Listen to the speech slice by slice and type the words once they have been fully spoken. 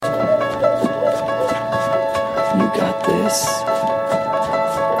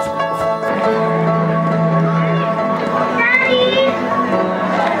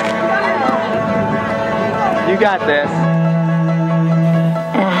got this.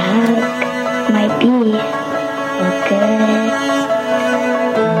 Might be. Okay.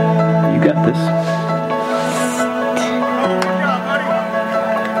 You got this.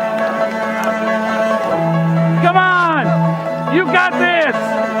 Come on! You got this!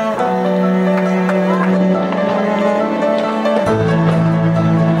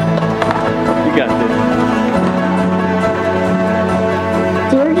 You got this.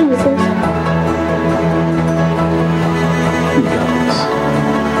 Dear Jesus, You got this.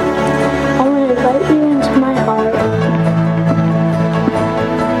 I want to invite you into my heart.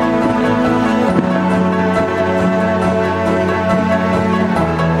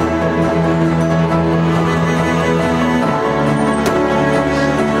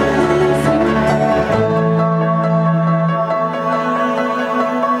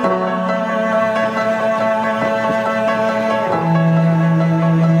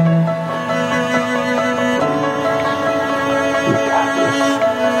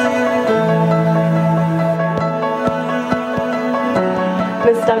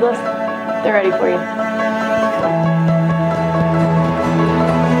 Miss Douglas, they're ready for you.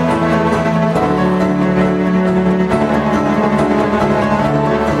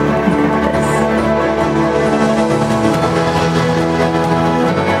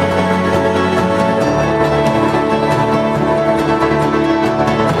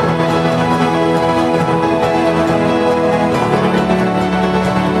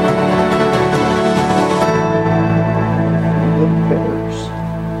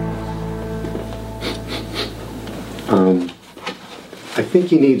 I think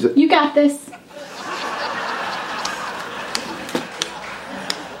he needs it. You got this.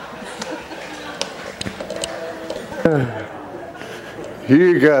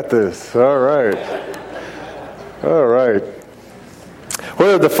 You got this. All right. All right.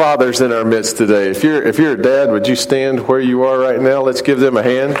 Where are the fathers in our midst today? If you're a dad, would you stand where you are right now? Let's give them a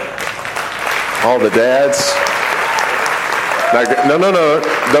hand. All the dads. No.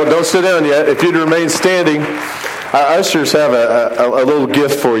 Don't sit down yet. If you'd remain standing, our ushers have a little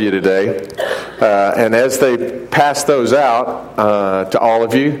gift for you today. And as they pass those out to all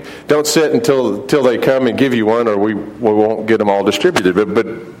of you, don't sit until they come and give you one, or we won't get them all distributed. But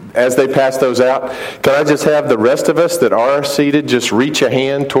as they pass those out, can I just have the rest of us that are seated just reach a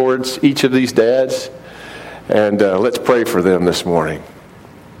hand towards each of these dads? And let's pray for them this morning.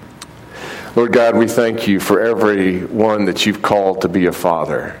 Lord God, we thank you for every one that you've called to be a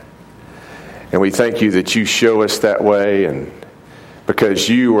father. And we thank you that you show us that way, and because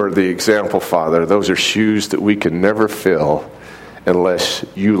you are the example, Father, those are shoes that we can never fill unless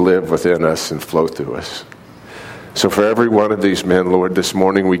you live within us and flow through us. So for every one of these men, Lord, this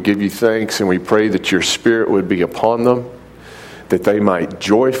morning we give you thanks, and we pray that your Spirit would be upon them, that they might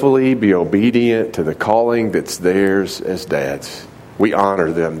joyfully be obedient to the calling that's theirs as dads. We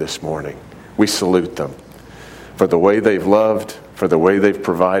honor them this morning. We salute them for the way they've loved, for the way they've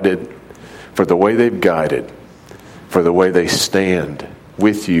provided, for the way they've guided, for the way they stand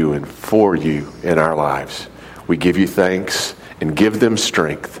with you and for you in our lives. We give you thanks and give them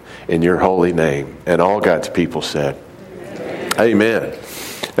strength in your holy name. And all God's people said, Amen.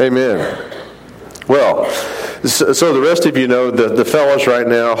 Amen. Well, so the rest of you know the fellows right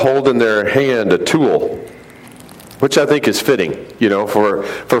now holding their hand a tool, which I think is fitting, for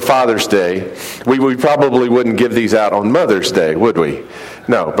Father's Day. We probably wouldn't give these out on Mother's Day, would we?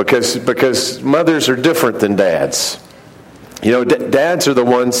 No, because mothers are different than dads. Dads are the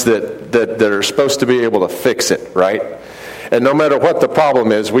ones that are supposed to be able to fix it, right? And no matter what the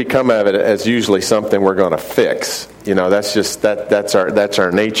problem is, we come at it as usually something we're going to fix. That's just that's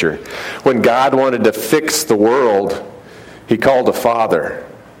our nature. When God wanted to fix the world, he called a father,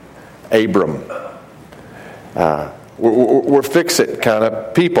 Abram. We're fix-it kind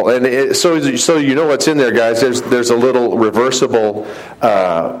of people, and so you know what's in there, guys. There's a little reversible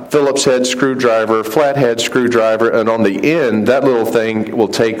Phillips head screwdriver, flathead screwdriver, and on the end, that little thing will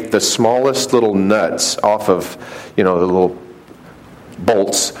take the smallest little nuts off of, the little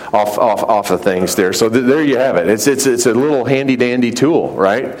bolts off of things there. So there you have it. It's a little handy dandy tool,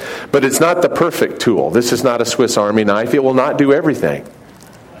 right? But it's not the perfect tool. This is not a Swiss Army knife. It will not do everything.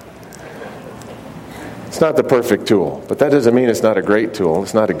 It's not the perfect tool, but that doesn't mean it's not a great tool.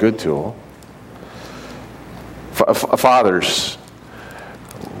 It's not a good tool. Fathers,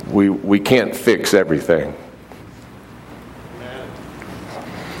 we can't fix everything.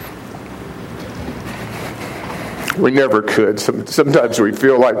 We never could. Sometimes we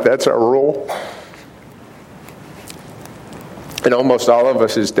feel like that's our role. And almost all of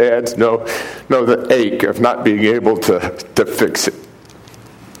us as dads know the ache of not being able to fix it.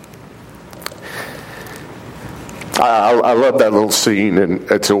 I love that little scene, and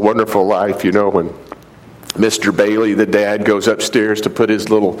It's a Wonderful Life, when Mr. Bailey, the dad, goes upstairs to put his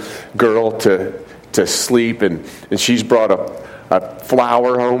little girl to sleep, and she's brought a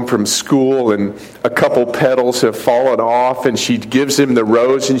flower home from school, and a couple petals have fallen off, and she gives him the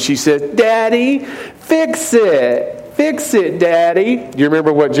rose, and she says, "Daddy, fix it. Fix it, Daddy." Do you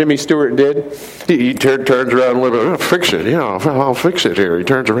remember what Jimmy Stewart did? He turns around a little bit. "Fix it, yeah, I'll fix it here." He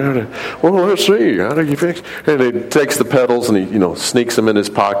turns around and, "Well, let's see. How do you fix it?" And he takes the petals and he, sneaks them in his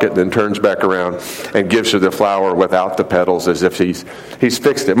pocket, and then turns back around and gives her the flower without the petals, as if he's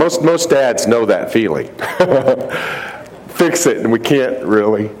fixed it. Most dads know that feeling. Fix it, and we can't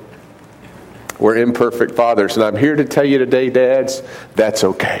really. We're imperfect fathers, and I'm here to tell you today, dads, that's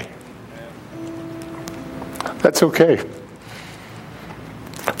okay. That's okay.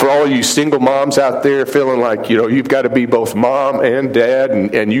 For all you single moms out there feeling like, you've got to be both mom and dad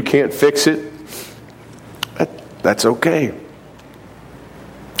and you can't fix it, that's okay.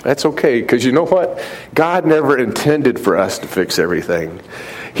 That's okay, because you know what? God never intended for us to fix everything.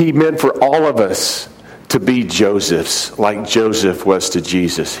 He meant for all of us to be Josephs, like Joseph was to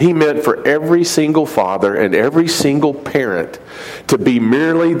Jesus. He meant for every single father and every single parent to be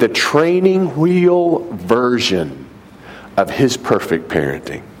merely the training wheel version of his perfect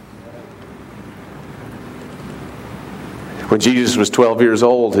parenting. When Jesus was 12 years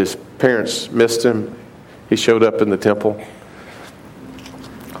old, his parents missed him. He showed up in the temple.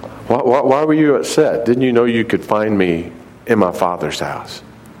 Why were you upset? Didn't you know you could find me in my Father's house?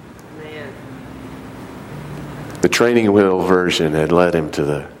 The training wheel version had led him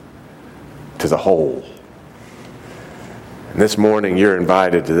to the hole. And this morning you're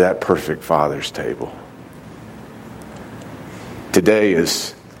invited to that perfect Father's table. Today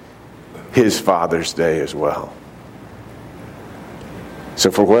is his Father's Day as well.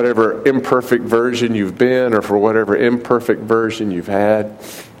 So for whatever imperfect version you've been, or for whatever imperfect version you've had,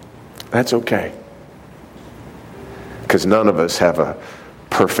 that's okay. Because none of us have a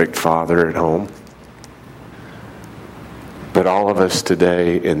perfect father at home. But all of us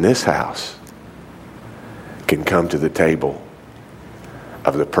today in this house can come to the table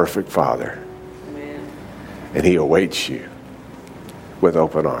of the perfect Father. Amen. And he awaits you with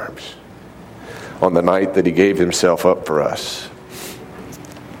open arms. On the night that he gave himself up for us,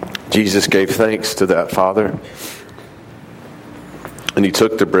 Jesus gave thanks to that Father. And he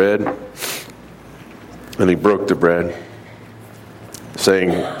took the bread and he broke the bread,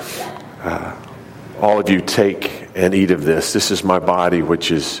 saying, "All of you take and eat of this. This is my body,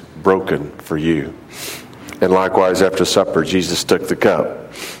 which is broken for you." And likewise, after supper, Jesus took the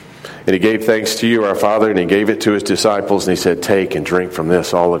cup. And he gave thanks to you, our Father, and he gave it to his disciples. And he said, "Take and drink from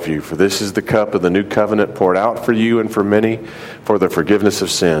this, all of you. For this is the cup of the new covenant poured out for you and for many for the forgiveness of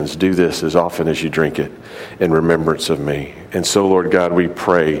sins. Do this as often as you drink it in remembrance of me." And so, Lord God, we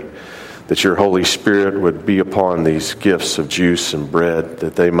pray that your Holy Spirit would be upon these gifts of juice and bread,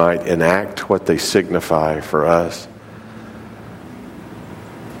 that they might enact what they signify for us,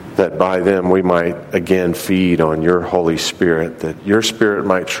 that by them we might again feed on your Holy Spirit, that your Spirit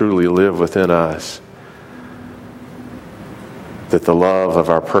might truly live within us, that the love of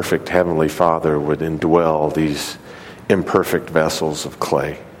our perfect Heavenly Father would indwell these imperfect vessels of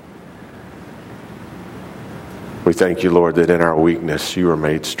clay. We thank you, Lord, that in our weakness you are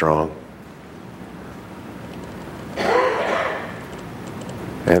made strong.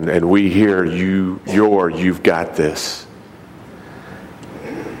 And we hear you've got this.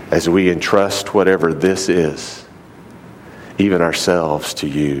 As we entrust whatever this is, even ourselves, to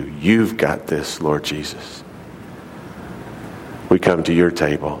you. You've got this, Lord Jesus. We come to your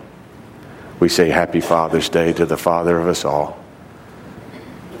table. We say Happy Father's Day to the Father of us all,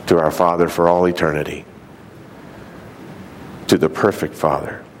 to our Father for all eternity, to the perfect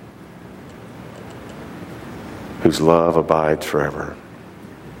Father, whose love abides forever.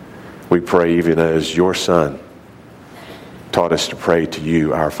 We pray even as your Son taught us to pray to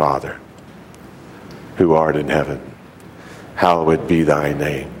you, our Father, who art in heaven. Hallowed be thy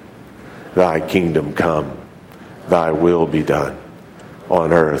name. Thy kingdom come. Thy will be done,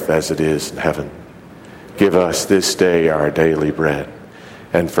 on earth as it is in heaven. Give us this day our daily bread,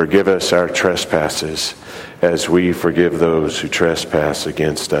 and forgive us our trespasses, as we forgive those who trespass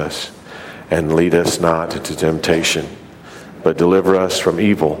against us. And lead us not into temptation, but deliver us from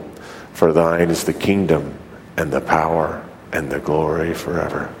evil. For thine is the kingdom, and the power, and the glory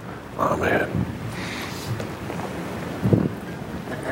forever. Amen.